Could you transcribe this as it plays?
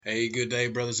Hey, good day,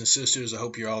 brothers and sisters. I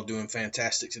hope you're all doing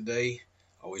fantastic today.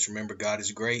 Always remember God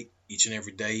is great each and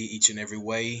every day, each and every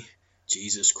way.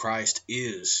 Jesus Christ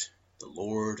is the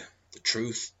Lord, the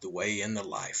truth, the way, and the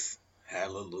life.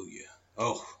 Hallelujah.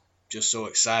 Oh, just so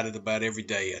excited about every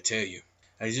day, I tell you.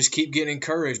 I just keep getting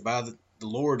encouraged by the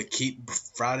Lord to keep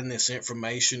providing this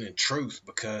information and truth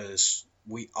because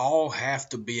we all have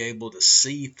to be able to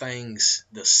see things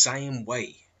the same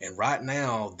way. And right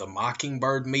now, the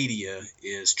Mockingbird media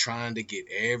is trying to get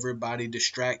everybody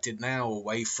distracted now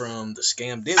away from the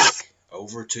scamdemic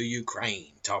over to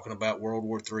Ukraine, talking about World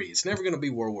War III. It's never going to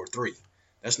be World War III.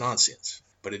 That's nonsense.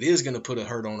 But it is going to put a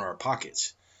hurt on our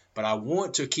pockets. But I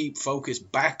want to keep focus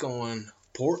back on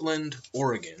Portland,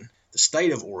 Oregon, the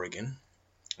state of Oregon,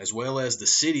 as well as the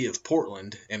city of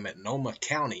Portland and Multnomah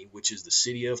County, which is the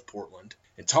city of Portland,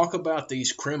 and talk about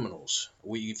these criminals.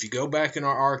 If you go back in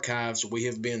our archives, we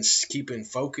have been keeping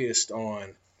focused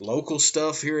on local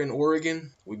stuff here in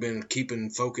Oregon. We've been keeping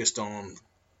focused on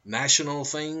national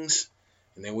things,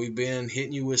 and then we've been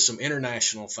hitting you with some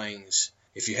international things.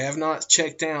 If you have not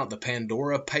checked out the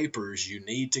Pandora Papers, you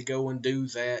need to go and do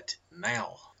that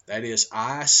now. That is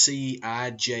ICIJ.org,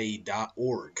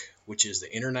 which is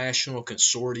the International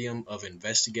Consortium of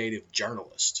Investigative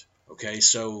Journalists. Okay,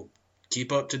 so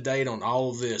keep up to date on all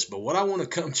of this. But what I want to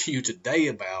come to you today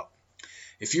about,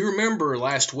 if you remember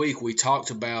last week, we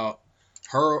talked about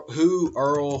who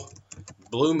Earl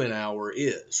Blumenauer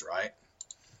is, right?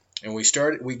 And we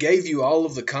gave you all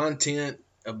of the content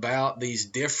about these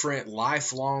different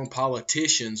lifelong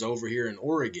politicians over here in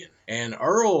Oregon. And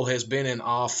Earl has been in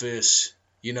office,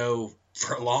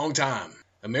 for a long time.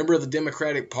 A member of the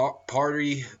Democratic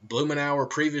Party, Blumenauer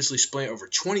previously spent over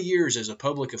 20 years as a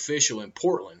public official in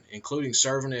Portland, including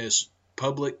serving as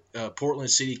Portland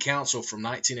City Council from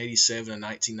 1987 to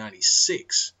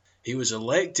 1996. He was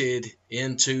elected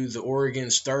into the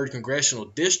Oregon's 3rd Congressional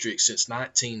District since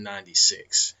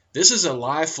 1996. This is a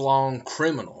lifelong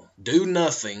criminal. Do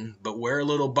nothing but wear a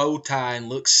little bow tie and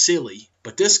look silly.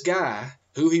 But this guy,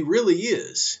 who he really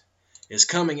is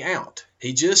coming out.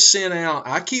 He just sent out,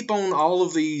 I keep on all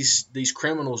of these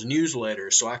criminals'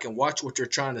 newsletters so I can watch what they're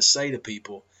trying to say to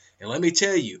people. And let me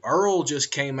tell you, Earl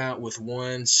just came out with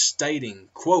one stating,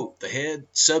 quote, the head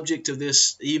subject of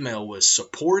this email was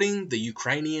supporting the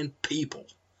Ukrainian people.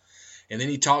 And then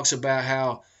he talks about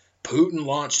how Putin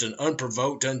launched an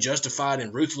unprovoked, unjustified,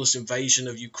 and ruthless invasion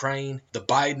of Ukraine. The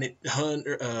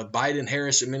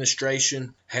Biden-Harris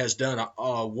administration has done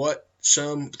what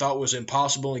some thought was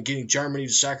impossible in getting Germany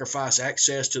to sacrifice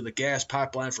access to the gas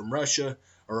pipeline from Russia,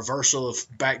 a reversal of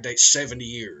backdates 70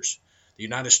 years. The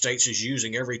United States is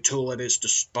using every tool at its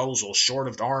disposal, short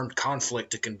of armed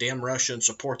conflict, to condemn Russia and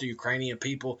support the Ukrainian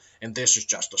people, and this is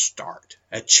just a start.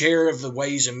 As chair of the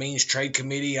Ways and Means Trade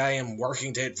Committee, I am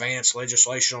working to advance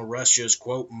legislation on Russia's,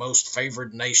 quote, most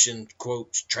favored nation,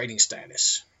 quote, trading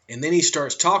status. And then he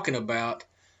starts talking about,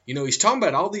 he's talking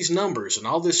about all these numbers and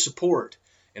all this support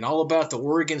and all about the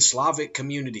Oregon Slavic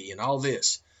community and all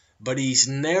this. But he's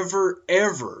never,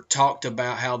 ever talked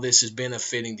about how this is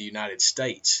benefiting the United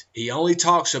States. He only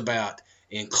talks about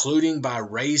including by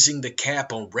raising the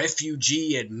cap on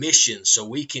refugee admission so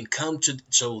they can come to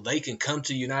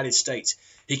the United States.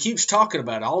 He keeps talking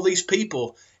about all these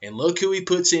people, and look who he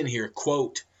puts in here,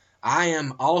 quote, I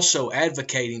am also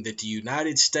advocating that the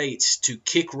United States to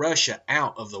kick Russia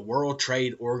out of the World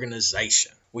Trade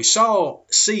Organization. We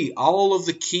see all of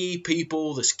the key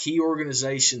people, this key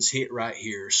organizations hit right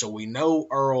here. So we know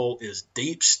Earl is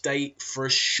deep state for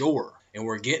sure. And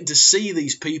we're getting to see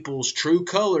these people's true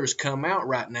colors come out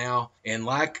right now. And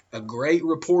like a great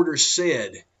reporter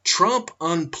said, Trump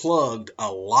unplugged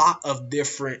a lot of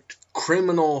different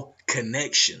criminal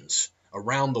connections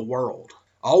around the world.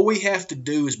 All we have to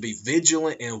do is be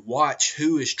vigilant and watch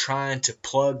who is trying to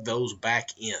plug those back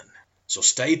in. So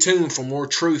stay tuned for more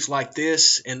truth like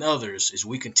this and others as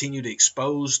we continue to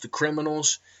expose the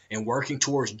criminals and working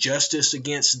towards justice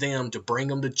against them to bring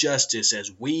them to justice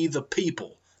as we, the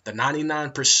people, the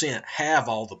 99%, have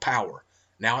all the power.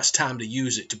 Now it's time to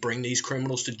use it to bring these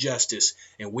criminals to justice,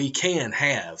 and we can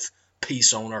have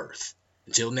peace on earth.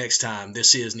 Until next time,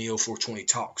 this is Neo 420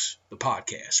 Talks, the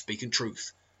podcast, speaking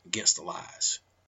truth against the lies.